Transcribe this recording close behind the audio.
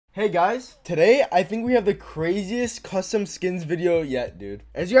Hey guys, today I think we have the craziest custom skins video yet, dude.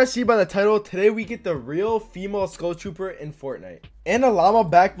 As you guys see by the title, today we get the real female skull trooper in Fortnite. And a llama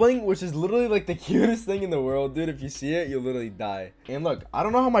back bling, which is literally like the cutest thing in the world, dude. If you see it, you'll literally die. And look, I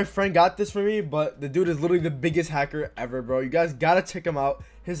don't know how my friend got this for me, but the dude is literally the biggest hacker ever, bro. You guys gotta check him out.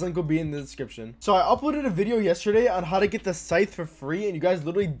 His link will be in the description. So I uploaded a video yesterday on how to get the scythe for free, and you guys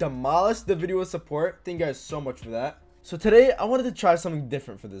literally demolished the video with support. Thank you guys so much for that. So today, I wanted to try something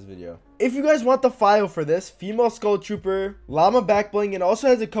different for this video. If you guys want the file for this, female skull trooper, llama back bling, and also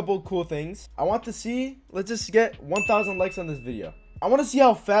has a couple cool things, I want to see, let's just get 1,000 likes on this video. I want to see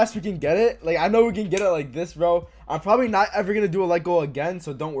how fast we can get it. Like, I know we can get it like this, bro. I'm probably not ever going to do a like goal again,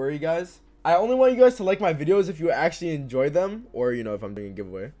 so don't worry, guys. I only want you guys to like my videos if you actually enjoy them, or, you know, if I'm doing a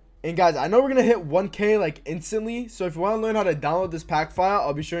giveaway. And guys, I know we're going to hit 1K, like, instantly, so if you want to learn how to download this pack file,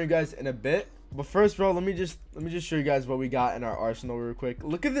 I'll be showing you guys in a bit. But first, bro, let me just show you guys what we got in our arsenal real quick.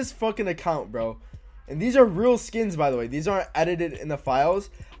 Look at this fucking account, bro. And these are real skins, by the way. These aren't edited in the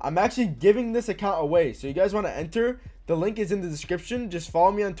files. I'm actually giving this account away. So you guys want to enter? The link is in the description. Just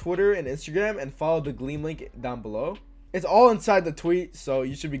follow me on Twitter and Instagram and follow the Gleam link down below. It's all inside the tweet, so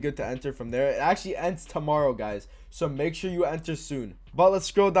you should be good to enter from there. It actually ends tomorrow, guys. So make sure you enter soon. But let's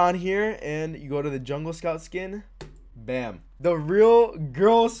scroll down here and you go to the Jungle Scout skin. Bam. The real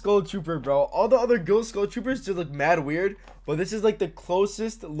girl skull trooper, bro. All the other girl skull troopers just look mad weird, but this is like the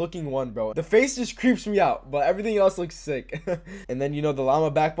closest looking one, bro. The face just creeps me out, but everything else looks sick. And then, you know, the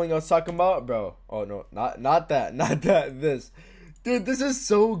llama back bling I was talking about, bro. Oh no, not that, this. Dude, this is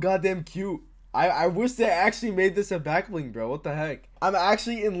so goddamn cute. I wish they actually made this a back bling, bro. What the heck? I'm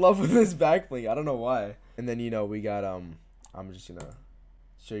actually in love with this back bling. I don't know why. And then, you know, we got I'm just gonna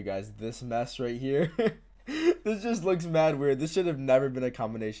show you guys this mess right here. This just looks mad weird. This should have never been a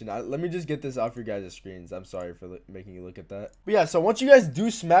combination. Let me just get this off your guys' screens. I'm sorry for making you look at that. But yeah, so once you guys do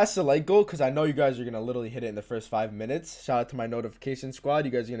smash the like goal, because I know you guys are going to literally hit it in the first 5 minutes. Shout out to my notification squad.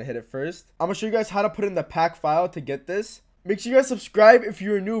 You guys are going to hit it first. I'm going to show you guys how to put in the pack file to get this. Make sure you guys subscribe if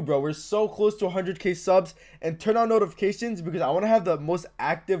you're new, bro. We're so close to 100K subs. And turn on notifications because I want to have the most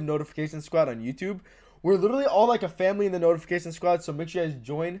active notification squad on YouTube. We're literally all like a family in the notification squad, so make sure you guys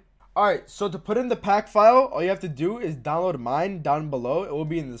join. Alright, so to put in the pack file, all you have to do is download mine down below. It will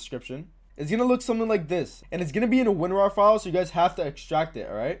be in the description. It's going to look something like this. And it's going to be in a WinRAR file, so you guys have to extract it,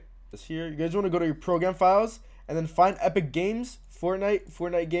 alright? It's here. You guys want to go to your program files, and then find Epic Games,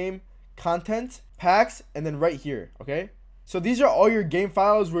 Fortnite game, content, packs, and then right here, okay? So these are all your game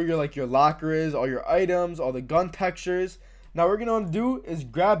files where your locker is, all your items, all the gun textures. Now what we're going to want to do is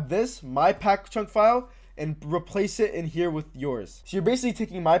grab this, my pack chunk file, and replace it in here with yours. So you're basically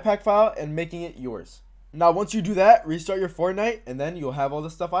taking my pack file and making it yours. Now once you do that, restart your Fortnite and then you'll have all the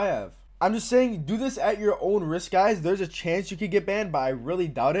stuff I have. I'm just saying, do this at your own risk, guys. There's a chance you could get banned, but I really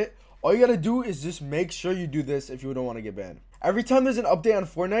doubt it. All you gotta do is just make sure you do this if you don't want to get banned. Every time there's an update on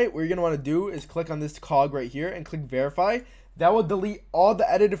Fortnite, what you're gonna want to do is click on this cog right here and click verify. That will delete all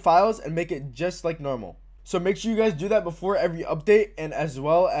the edited files and make it just like normal. So make sure you guys do that before every update, and as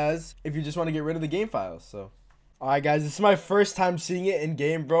well as if you just want to get rid of the game files. So alright guys, this is my first time seeing it in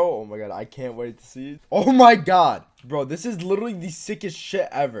game, bro. Oh my god, I can't wait to see it. Oh my god, bro, this is literally the sickest shit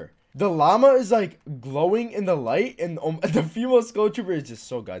ever. The llama is like glowing in the light, and the female skull trooper is just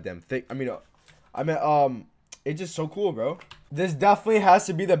so goddamn thick. I mean it's just so cool, bro. This definitely has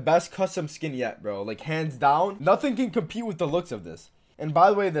to be the best custom skin yet, bro. Like, hands down, nothing can compete with the looks of this. And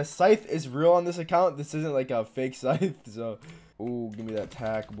by the way, the scythe is real on this account. This isn't like a fake scythe. So, ooh, give me that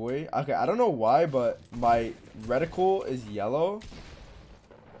tack, boy. Okay, I don't know why, but my reticle is yellow.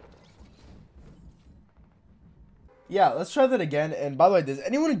 Yeah, let's try that again. And by the way, does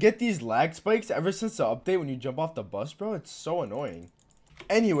anyone get these lag spikes ever since the update when you jump off the bus, bro? It's so annoying.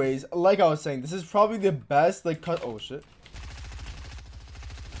 Anyways, like I was saying, this is probably the best, like, oh, shit.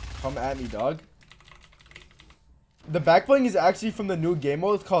 Come at me, dog. The back bling is actually from the new game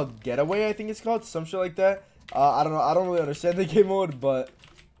mode. It's called Getaway, I think it's called. Some shit like that. I don't know. I don't really understand the game mode, but...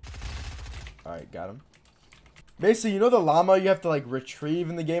 Alright, got him. Basically, you know the llama you have to, like, retrieve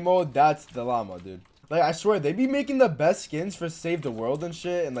in the game mode? That's the llama, dude. Like, I swear, they be making the best skins for Save the World and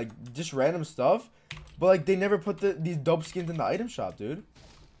shit, and, like, just random stuff. But, like, they never put these dope skins in the item shop, dude.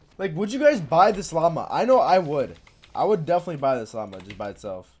 Like, would you guys buy this llama? I know I would. I would definitely buy this llama just by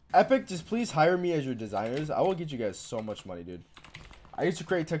itself. Epic, just please hire me as your designers. I will get you guys so much money, dude. I used to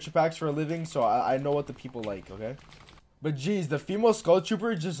create texture packs for a living, so I know what the people like, okay? But geez, the female skull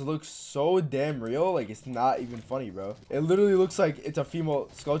trooper just looks so damn real. Like, it's not even funny, bro. It literally looks like it's a female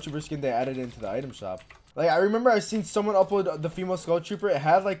skull trooper skin they added into the item shop. Like, I remember I seen someone upload the female skull trooper. It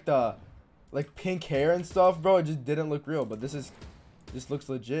had, like, the, like, pink hair and stuff, bro. It just didn't look real. But this is This looks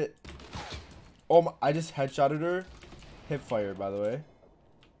legit. Oh my, I just headshotted her. Hip fire, by the way.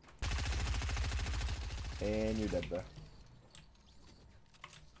 And you're dead, bro.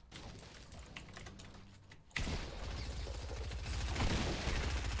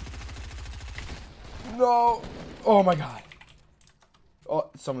 No. Oh my god. Oh,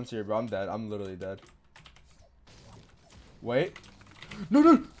 someone's here, bro. I'm dead. I'm literally dead. Wait. No,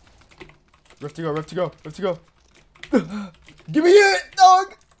 no. Rift to go, rift to go, rift to go. Give me it,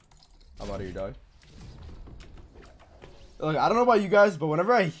 dog. I'm out of here, dog. Look, I don't know about you guys, but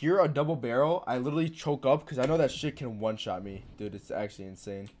whenever I hear a double barrel, I literally choke up because I know that shit can one-shot me. Dude, it's actually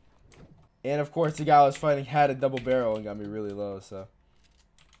insane. And of course, the guy I was fighting had a double barrel and got me really low, so.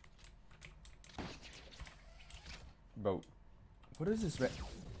 Bro, what is this, man?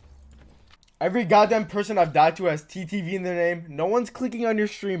 Every goddamn person I've died to has TTV in their name. No one's clicking on your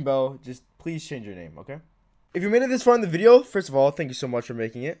stream bell. Just please change your name, okay? If you made it this far in the video, first of all, thank you so much for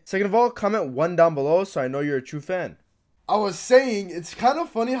making it. Second of all, comment 1 down below so I know you're a true fan. I was saying, it's kind of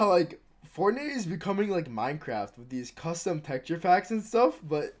funny how, like, Fortnite is becoming like Minecraft with these custom texture packs and stuff,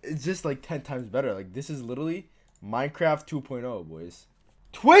 but it's just like 10 times better. Like, this is literally Minecraft 2.0, boys.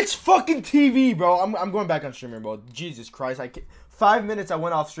 Twitch fucking TV, bro. I'm going back on streamer mode. Jesus Christ. 5 minutes I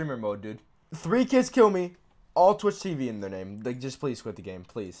went off streamer mode, dude. 3 kids kill me. All Twitch TV in their name. Like, just please quit the game,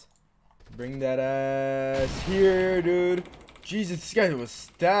 please. Bring that ass here, dude. Jesus, this guy was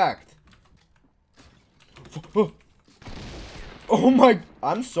stacked. Oh my,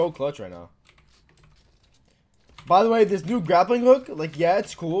 I'm so clutch right now. By the way, this new grappling hook, like, yeah,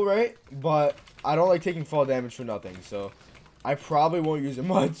 it's cool, right? But I don't like taking fall damage for nothing, so I probably won't use it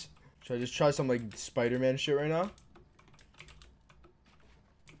much. Should I just try some, like, Spider-Man shit right now?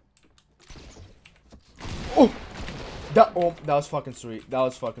 Oh! That was fucking sweet. That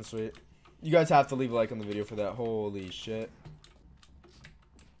was fucking sweet. You guys have to leave a like on the video for that. Holy shit.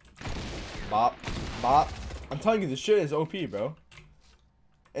 Bop. Bop. I'm telling you, this shit is OP, bro.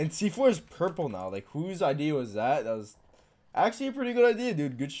 And C4 is purple now. Like, whose idea was that? That was actually a pretty good idea,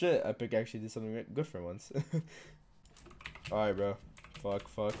 dude. Good shit. Epic actually did something good for once. Alright, bro. Fuck,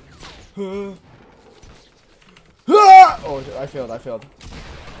 fuck. Oh, I failed. I failed.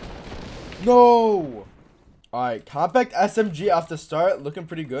 No! Alright, compact SMG off the start. Looking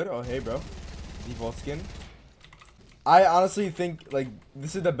pretty good. Oh, hey, bro. Default skin. I honestly think, like,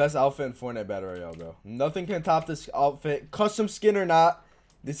 this is the best outfit in Fortnite Battle Royale, bro. Nothing can top this outfit. Custom skin or not,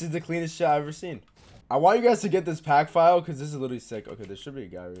 this is the cleanest shit I've ever seen. I want you guys to get this pack file because this is literally sick. Okay, there should be a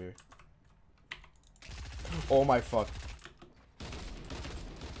guy right here. Oh, my fuck.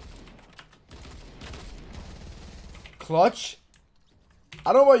 Clutch.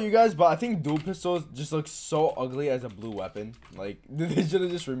 I don't know about you guys, but I think dual pistols just look so ugly as a blue weapon. Like, they should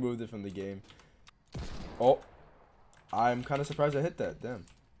have just removed it from the game. Oh. I'm kind of surprised I hit that. Damn.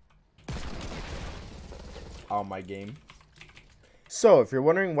 Oh, my game. So, if you're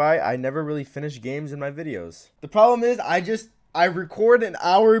wondering why I never really finish games in my videos, the problem is I record an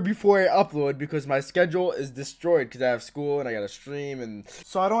hour before I upload because my schedule is destroyed because I have school and I gotta stream, and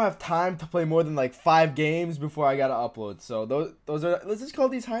so I don't have time to play more than like 5 games before I gotta upload. So those are, let's just call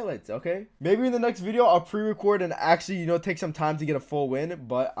these highlights, okay? Maybe in the next video I'll pre-record and actually, you know, take some time to get a full win,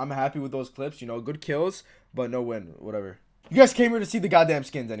 but I'm happy with those clips, you know, good kills, but no win, whatever. You guys came here to see the goddamn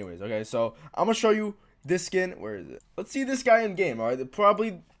skins anyways, okay? So I'm gonna show you this skin. Where is it? Let's see this guy in game. All right,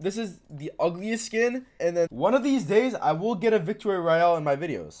 probably this is the ugliest skin, and then one of these days I will get a victory royale in my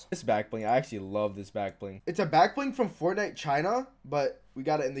videos. This back bling, I actually love this back bling. It's a back bling from Fortnite China, but we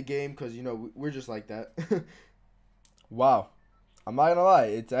got it in the game because, you know, we're just like that. Wow, I'm not gonna lie,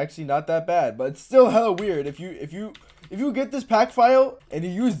 it's actually not that bad, but it's still hella weird. If you get this pack file and you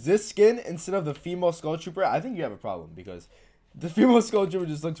use this skin instead of the female skull trooper, I think you have a problem because the female skull trooper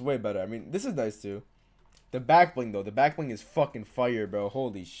just looks way better. I mean, this is nice too. The back bling though, the back bling is fucking fire, bro.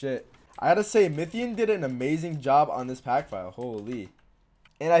 Holy shit. I gotta say, Mythian did an amazing job on this pack file. Holy.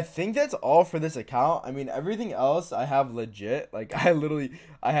 And I think that's all for this account. I mean, everything else I have legit. Like,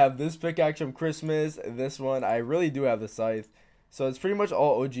 I have this pickaxe from Christmas, this one. I really do have the scythe. So it's pretty much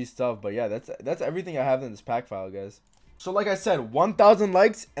all OG stuff. But yeah, that's everything I have in this pack file, guys. So like I said, 1,000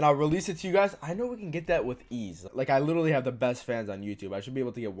 likes and I'll release it to you guys. I know we can get that with ease. Like, I literally have the best fans on YouTube. I should be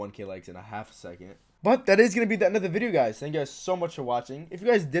able to get 1K likes in a half a second. But that is going to be the end of the video, guys. Thank you guys so much for watching. If you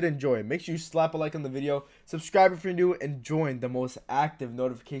guys did enjoy, make sure you slap a like on the video, subscribe if you're new, and join the most active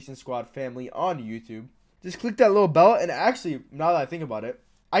notification squad family on YouTube. Just click that little bell, and actually, now that I think about it,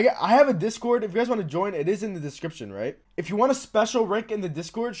 I have a Discord. If you guys want to join, it is in the description, right? If you want a special rank in the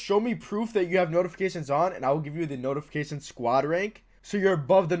Discord, show me proof that you have notifications on, and I will give you the notification squad rank. So you're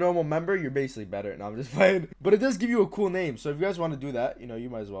above the normal member, you're basically better. No, I'm just playing. But it does give you a cool name. So if you guys want to do that, you know, you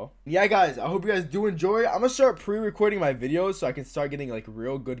might as well. Yeah, guys, I hope you guys do enjoy. I'm gonna start pre-recording my videos so I can start getting like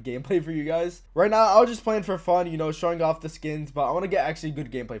real good gameplay for you guys. Right now, I was just playing for fun, you know, showing off the skins, but I want to get actually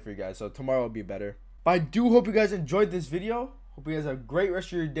good gameplay for you guys. So tomorrow will be better. But I do hope you guys enjoyed this video. Hope you guys have a great rest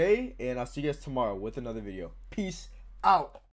of your day, and I'll see you guys tomorrow with another video. Peace out.